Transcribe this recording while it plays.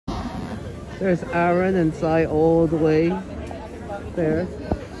There's Aaron inside all the way there.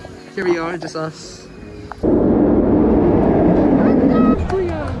 Here we are, just us.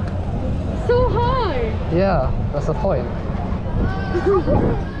 So high! Yeah, that's the point.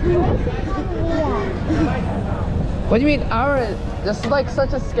 What do you mean, Aaron? This is like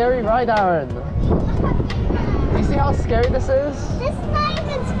such a scary ride, Aaron. Do you see how scary this is? This is not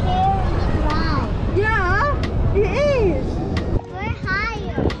even scary, right? Yeah, it is! We're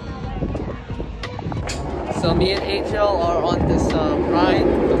higher. So me and Angel are on this ride,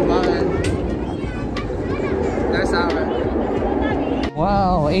 the mountain. There's Aaron.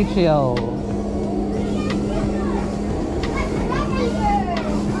 Wow, AGL.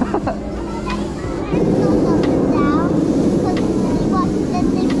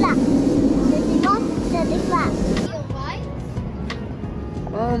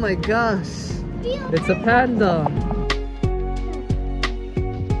 Oh my gosh, it's a panda.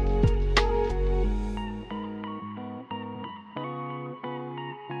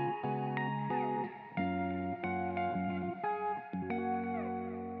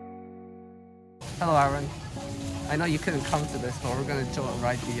 Hello Aaron, I know you couldn't come to this, but we're gonna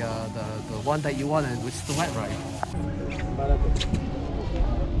ride the one that you wanted, which is the wet ride.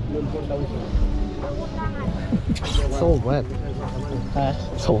 So wet.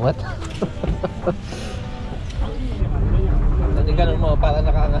 So wet. Tingnan mo para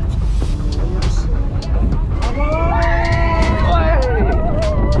nakaangat.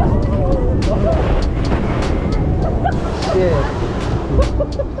 Shit.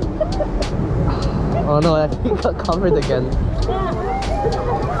 Oh no, I think it got covered again.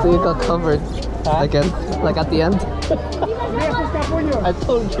 I think it got covered again, like at the end. I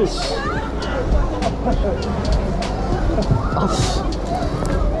told you.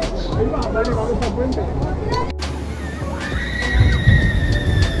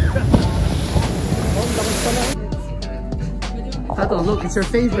 Tato, look, it's your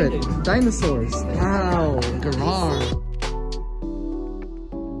favorite. Dinosaurs. Wow, Garar.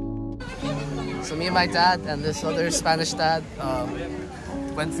 So me and my dad and this other Spanish dad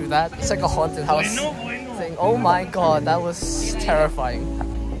went through that. It's like a haunted house thing. Oh my god, that was terrifying.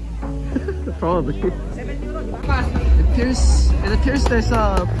 Probably. It appears there's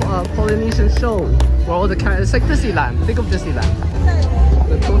a Polynesian show where all the characters, it's like Disneyland. Think of Disneyland.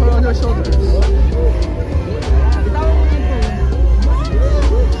 Let's put her on your shoulders.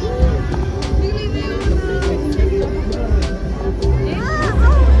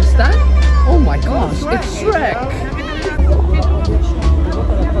 Is that? Oh my gosh, it's Shrek!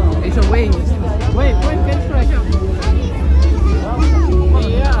 It's a wing. Wait, get Shrek.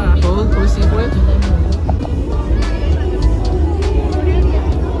 Yeah. Go see it.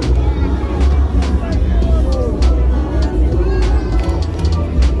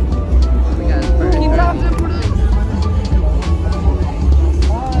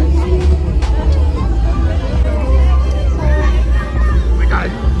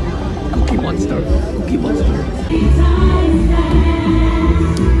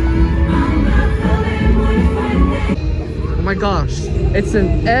 Oh my gosh, it's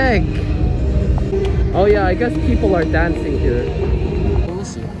an egg! Oh yeah, I guess people are dancing here. We'll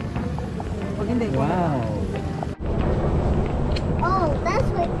see. Wow. Oh, that's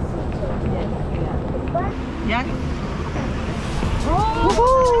what Yeah.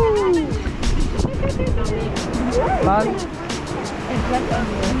 Fun?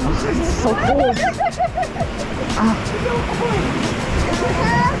 It's so cold!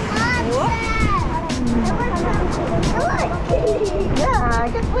 Yeah,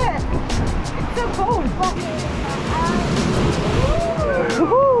 get wet. It's so cold.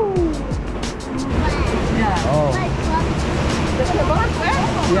 Yeah. Oh.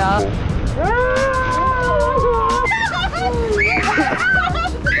 Yeah.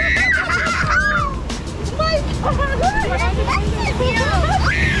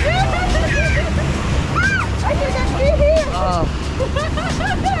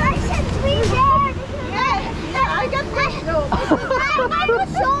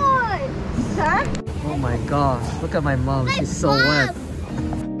 Oh my gosh, look at my mom, she's so wet.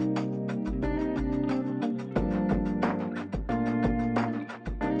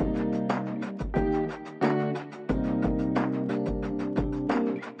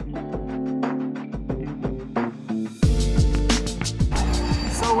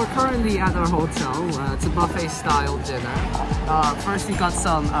 So we're currently at our hotel. It's a buffet style dinner. First we got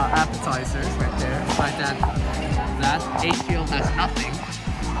some appetizers right there. My dad that. HGL has nothing.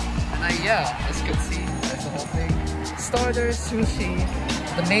 And yeah, as you can see, that's the whole thing. Starters, sushi,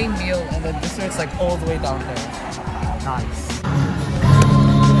 the main meal, and then desserts like all the way down there. Nice.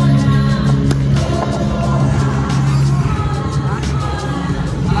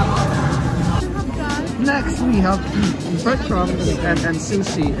 have breadcrumbs and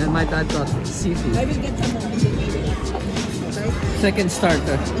sushi, and my dad got seafood. I will get some more. Second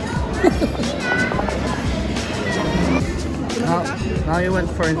starter. now you went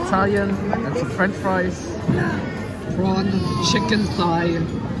for Italian and some French fries, prawn, chicken thigh,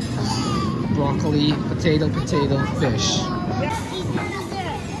 broccoli, potato, fish.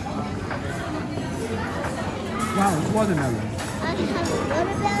 Wow, it's watermelon. I have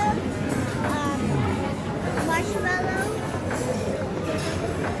watermelon, marshmallow.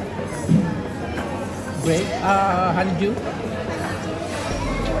 Great. Honeydew.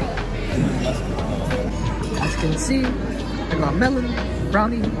 As you can see, I got melon,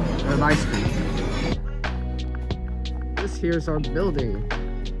 brownie, and ice cream. This here's our building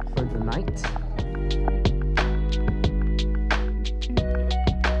for the night.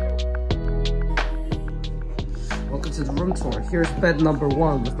 Welcome to the room tour. Here's bed number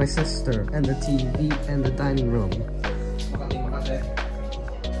 1 with my sister, and the TV, and the dining room.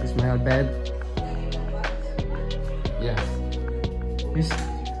 Here's my bed. Yeah.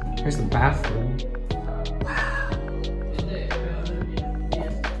 Here's the bathroom. Wow.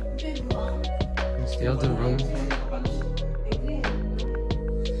 Here's the other room.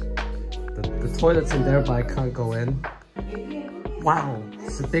 The toilet's in there, but I can't go in. Wow,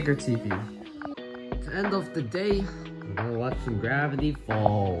 it's a bigger TV. At the end of the day, we're gonna watch some Gravity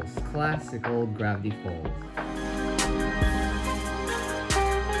Falls. Classic old Gravity Falls.